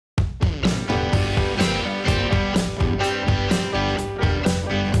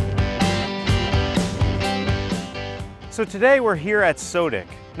So today we're here at Sodick.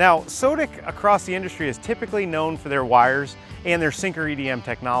 Now, Sodick across the industry is typically known for their wires and their sinker EDM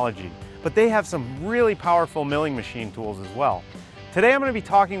technology, but they have some really powerful milling machine tools as well. Today I'm going to be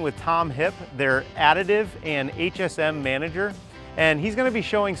talking with Tom Hipp, their additive and HSM manager, and he's going to be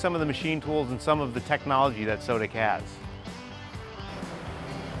showing some of the machine tools and some of the technology that Sodick has.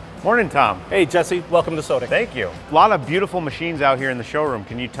 Morning, Tom. Hey, Jesse. Welcome to Sodick. Thank you. A lot of beautiful machines out here in the showroom.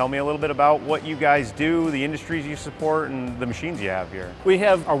 Can you tell me a little bit about what you guys do, the industries you support, and the machines you have here? We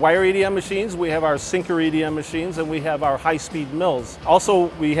have our wire EDM machines, we have our sinker EDM machines, and we have our high-speed mills. Also,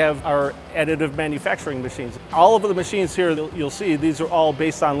 we have our additive manufacturing machines. All of the machines here that you'll see, these are all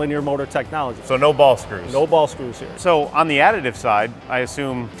based on linear motor technology. So no ball screws? No ball screws here. So on the additive side, I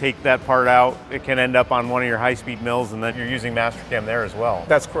assume take that part out, it can end up on one of your high-speed mills, and then you're using Mastercam there as well.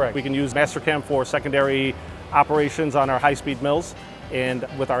 That's correct. We can use Mastercam for secondary operations on our high-speed mills and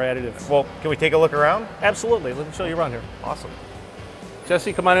with our additives. Well, can we take a look around? Absolutely. Let me show you around here. Awesome.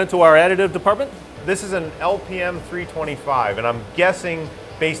 Jesse, come on into our additive department. This is an LPM 325, and I'm guessing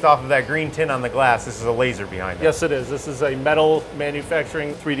based off of that green tint on the glass, this is a laser behind it. Yes, it is. This is a metal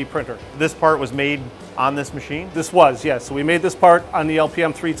manufacturing 3D printer. This part was made on this machine? This was, yes. So we made this part on the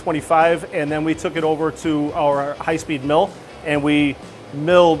LPM 325, and then we took it over to our high-speed mill, and we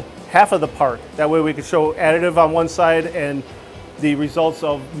milled half of the part. That way we could show additive on one side and the results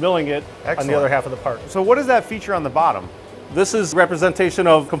of milling it on the other half of the part. So what does that feature on the bottom? This is representation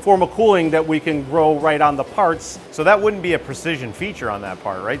of conformal cooling that we can grow right on the parts. So that wouldn't be a precision feature on that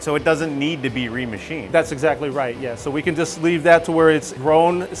part, right? So it doesn't need to be remachined. That's exactly right, yeah. So we can just leave that to where it's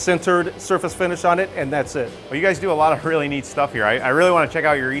grown, sintered, surface finish on it, and that's it. Well, you guys do a lot of really neat stuff here. I really want to check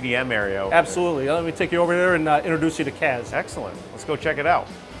out your EDM area. Absolutely. Let me take you over there and introduce you to Kaz. Excellent. Let's go check it out.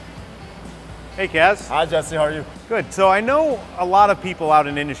 Hey, Kaz. Hi, Jesse. How are you? Good. So I know a lot of people out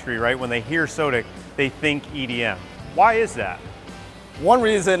in industry, right, when they hear Sodick, they think EDM. Why is that? One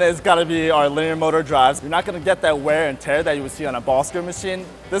reason is got to be our linear motor drives. You're not going to get that wear and tear that you would see on a ball screw machine.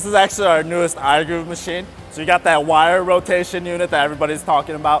 This is actually our newest iGroove machine. So you got that wire rotation unit that everybody's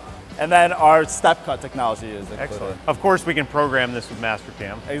talking about. And then our step cut technology is included. Excellent. Of course, we can program this with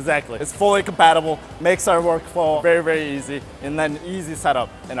Mastercam. Exactly. It's fully compatible, makes our workflow very, very easy, and then easy setup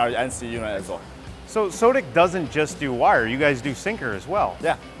in our NC unit as well. So Sodick doesn't just do wire, you guys do sinker as well.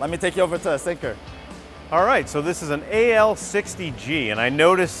 Yeah, let me take you over to the sinker. All right, so this is an AL60G, and I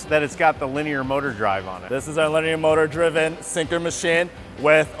noticed that it's got the linear motor drive on it. This is our linear motor driven sinker machine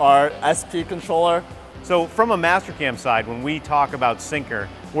with our SP controller. So from a Mastercam side, when we talk about sinker,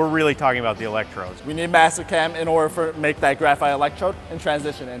 we're really talking about the electrodes. We need Mastercam in order to make that graphite electrode and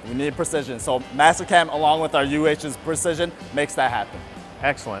transition in. We need precision. So Mastercam along with our UH's precision makes that happen.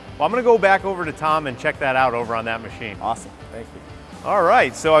 Excellent. Well, I'm gonna go back over to Tom and check that out over on that machine. Awesome, thank you. All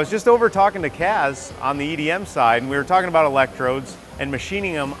right, so I was just over talking to Kaz on the EDM side, and we were talking about electrodes and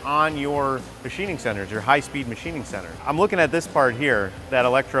machining them on your machining centers, your high-speed machining center. I'm looking at this part here, that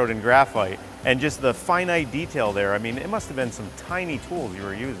electrode in graphite, and just the finite detail there. I mean, it must have been some tiny tools you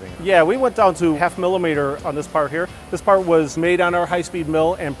were using. Yeah, we went down to 0.5 millimeter on this part here. This part was made on our high-speed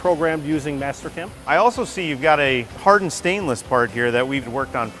mill and programmed using Mastercam. I also see you've got a hardened stainless part here that we've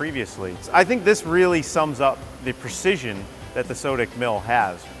worked on previously. I think this really sums up the precision that the Sodick mill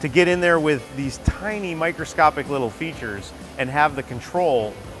has. To get in there with these tiny microscopic little features and have the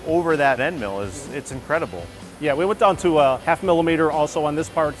control over that end mill it's incredible. Yeah, we went down to 0.5 millimeter also on this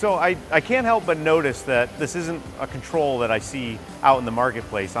part. So I can't help but notice that this isn't a control that I see out in the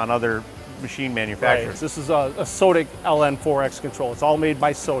marketplace on other machine manufacturers. Right. This is a Sodick LN4X control. It's all made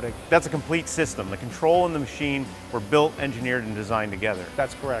by Sodick. That's a complete system. The control and the machine were built, engineered, and designed together.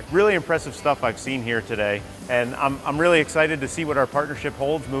 That's correct. Really impressive stuff I've seen here today, and I'm really excited to see what our partnership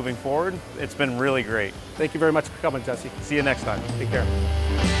holds moving forward. It's been really great. Thank you very much for coming, Jesse. See you next time. Take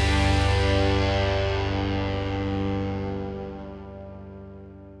care.